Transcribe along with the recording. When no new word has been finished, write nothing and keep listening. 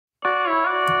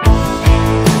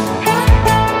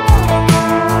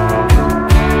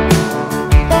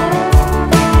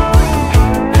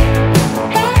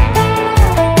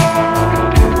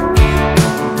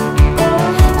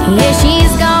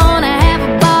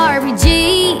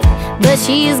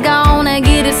she's gonna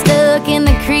get it stuck in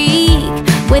the creek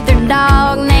with her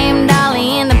dog named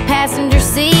Dolly in the passenger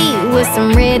seat, with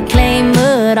some red clay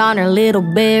mud on her little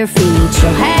bare feet. She'll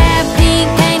have pink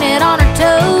painted on her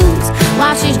toes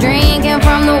while she's drinking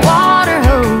from the water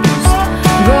hose,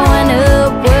 growing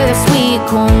up where the sweet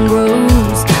corn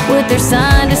grows, with her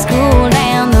Sunday school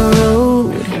down the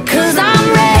road. 'Cause I'm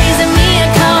raising me a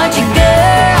country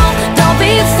girl, don't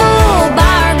be fooled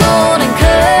by her golden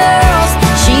curls.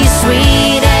 She's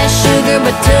sweet as sugar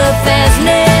but tough as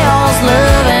nails,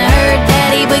 loving her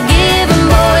daddy but giving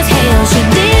boys hell. She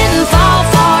didn't fall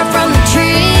far from the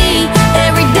tree,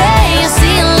 every day you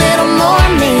see a little more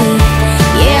me.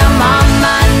 Yeah, I'm on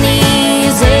my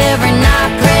knees every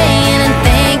night praying and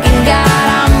thanking God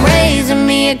I'm raising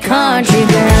me a country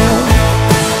girl.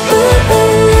 Ooh,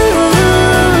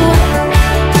 ooh,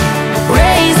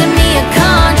 raising me a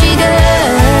country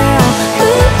girl.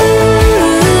 Ooh, ooh.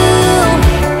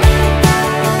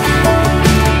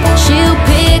 She'll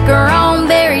pick her own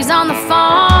berries on the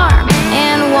farm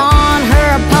and want her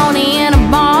a pony in a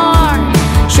barn.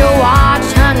 She'll watch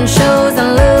hunting shows and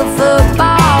love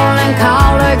football and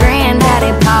call her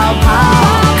granddaddy Paw Paw.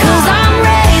 'Cause I'm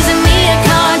raising me a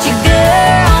country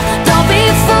girl, don't be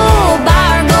fooled by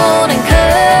her golden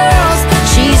curls.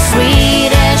 She's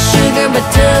sweet as sugar but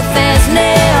tough as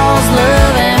nails,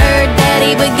 loving her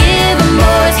daddy but giving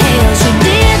boys hell. She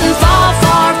didn't fall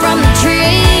far from the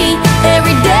tree,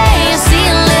 every day you see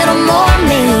a little more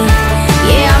me.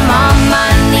 Yeah, I'm on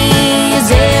my knees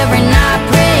every night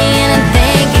praying and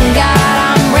thanking God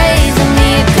I'm raising me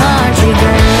a country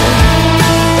girl.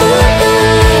 Ooh,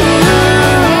 ooh,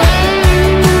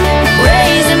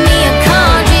 raising me a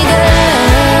country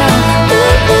girl.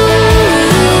 Ooh, ooh.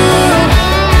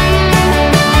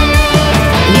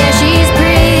 Yeah, she's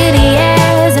pretty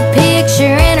as a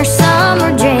picture in her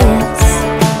summer dress.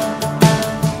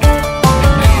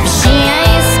 She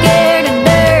ain't scared of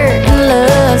dirt and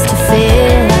loves to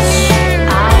fish.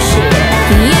 Oh shit.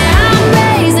 Yeah, I'm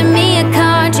raising me a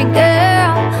country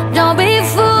girl, don't be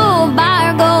fooled by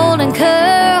her golden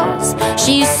curls.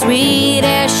 She's sweet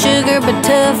as sugar but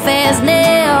tough as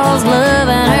nails,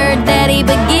 loving her daddy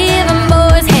but giving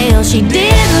boys hell. She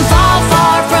didn't fall